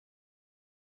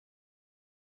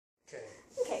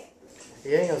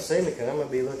You ain't gonna see me because I'm gonna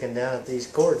be looking down at these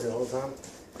chords the whole time.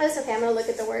 That's okay. I'm gonna look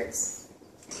at the words.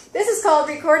 This is called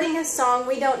recording a song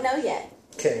we don't know yet.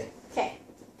 Okay. Okay.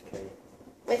 Okay.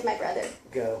 With my brother.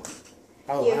 Go.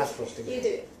 Oh, I'm supposed to go. You do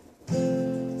it.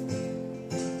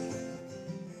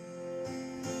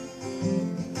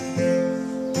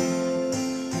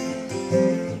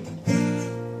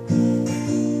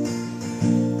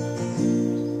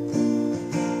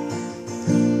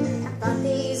 I bought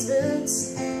these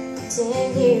boots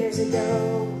 10 years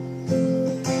ago,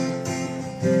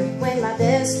 when my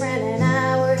best friend and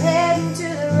I were heading to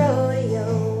the rodeo.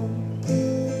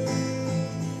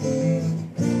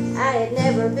 I had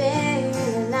never been,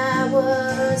 and I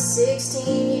was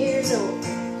 16 years old.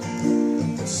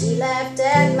 She laughed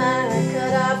at my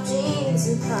cut-off jeans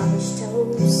and polished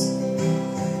toes.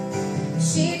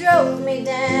 She drove me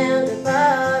down to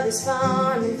Bobby's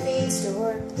farm and feed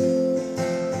store.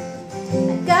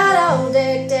 I got all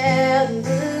decked out in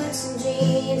boots and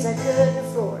jeans I couldn't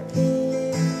afford.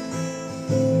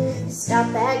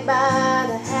 Stopped back by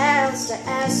the house to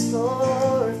ask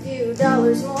for a few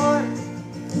dollars more,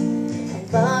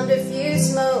 and bummed a few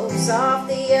smokes off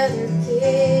the other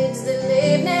kids that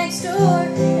lived next door.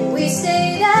 And we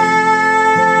stayed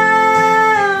out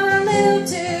a little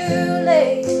too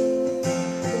late.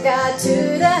 We got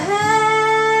to the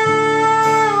house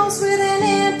with an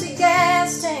empty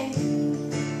gas tank,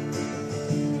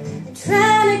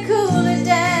 trying to cool it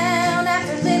down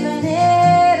after living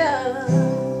it up.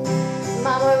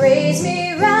 Mama raised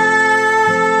me right,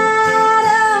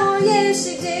 oh yes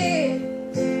she did.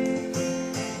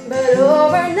 But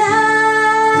overnight,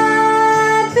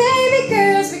 baby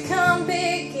girls become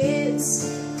big kids,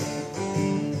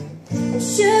 and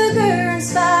sugar and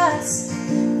spice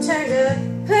turn to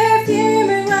perfume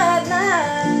and white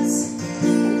lies.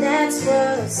 And that's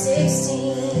what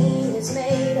 16 is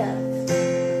made of.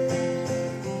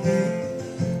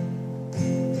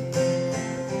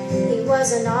 He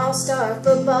was an all-star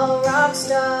football rock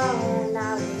star, and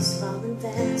I was falling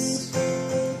fast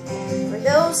for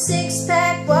those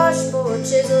six-pack washboard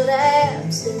chiseled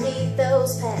abs beneath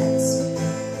those pads.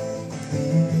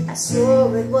 I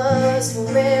swore it was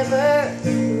forever.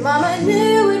 Mama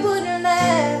knew it wouldn't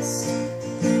last.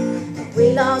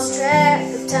 We lost track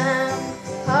of time,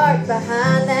 parked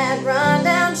behind that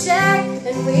rundown shack,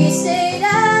 and we stayed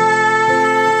out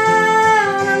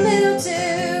a little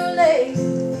too late.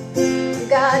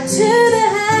 Got to the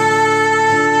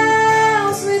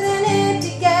house with an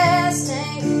empty gas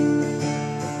tank,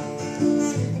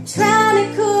 trying to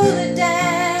cool it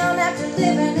down after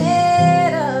living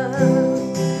it up.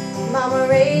 Mama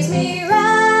raised me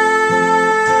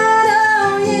right,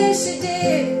 oh yes she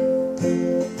did.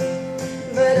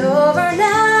 But overnight,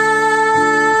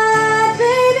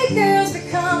 baby girls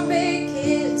become big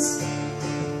kids,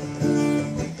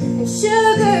 and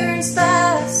sugar and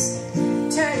spice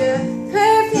turn to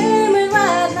perfume and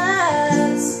white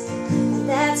lies. And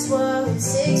that's what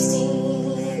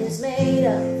 16 is made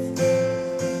of.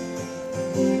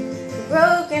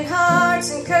 Broken hearts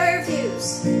and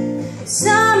curfews,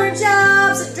 summer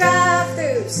jobs at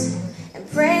drive-thrus, and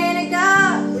praying to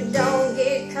God we don't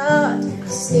get caught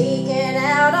sneaking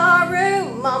out our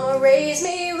room. Mama raised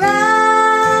me right,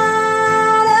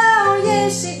 oh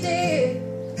yes she did.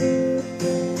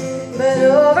 But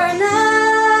overnight,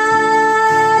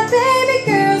 baby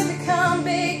girls become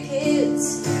big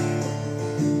kids,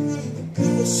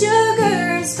 and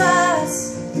sugar and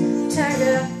spice turn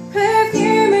to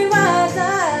perfume and white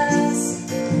lies.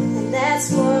 And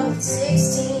that's what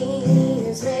 16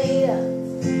 is made of.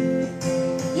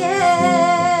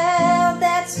 Yeah,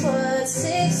 that's what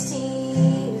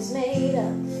 16 is made of.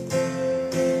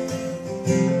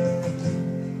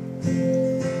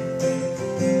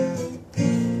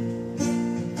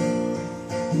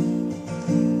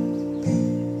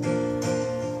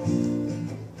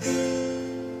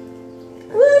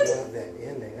 I love that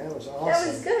ending. That was awesome. That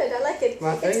was good. I like it.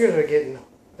 My fingers are getting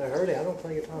hurting. I don't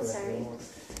play guitar that Sorry. anymore.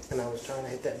 And I was trying to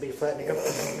hit that B flat and it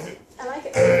goes. I like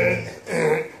it.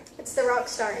 It's the rock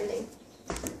star ending.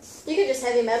 You could just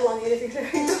heavy metal on it if you're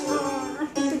trying.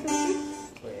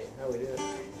 Wait, how we do it?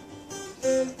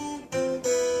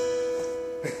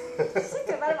 Think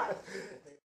about it.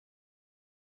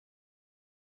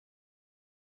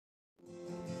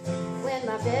 When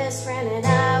my best friend and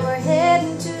I were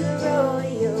heading to the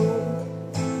rodeo,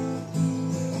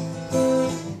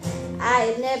 I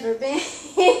had never been.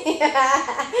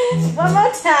 One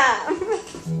more time.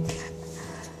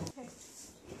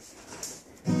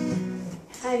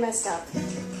 I messed up.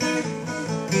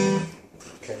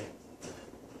 Okay.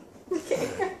 Okay.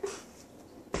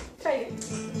 Try again.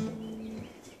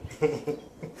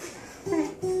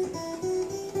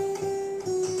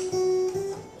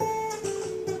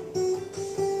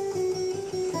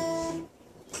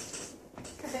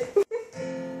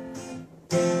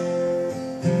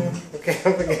 Okay,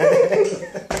 I forgot it.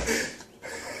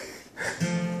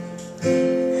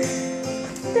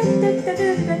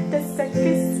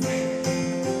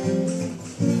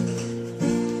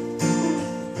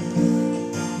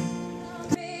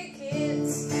 Big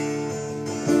hits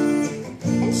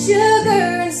and sugar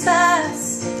and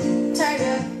spice turn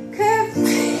to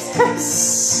curfew.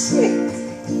 Shit.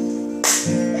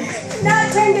 Not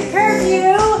turn to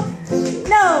curfew.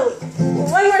 No.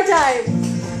 One more time.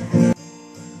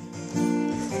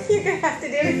 You're gonna have to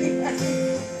do it again.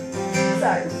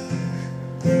 Sorry.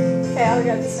 Okay, I'll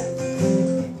go this time.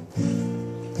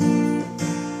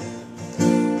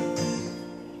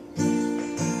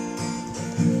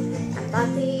 I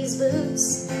bought these boots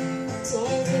 10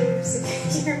 years ago.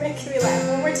 You're making me laugh.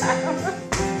 One more time.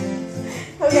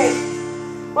 Okay.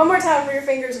 One more time for your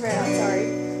fingers ran out. Sorry.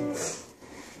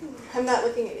 I'm not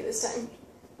looking at you this time.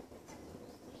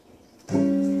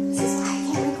 This is why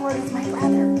I can't record with my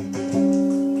brother.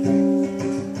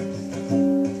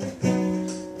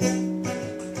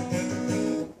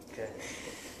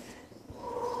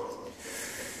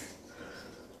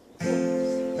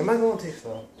 Am I going too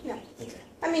slow? No. Okay.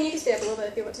 I mean, you can stay up a little bit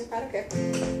if you want to. I don't care.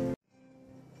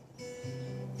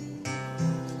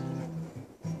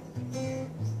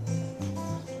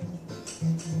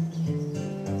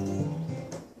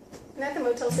 Isn't that the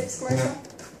Motel 6 commercial?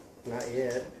 Not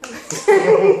yet.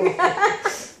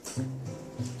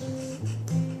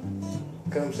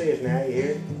 Come see us now, you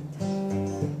hear?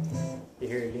 You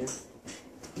hear it again?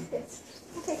 Yes.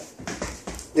 Okay.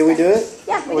 Did we do it?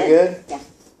 Yeah, we Are we did. good? Yeah.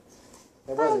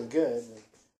 That wasn't good.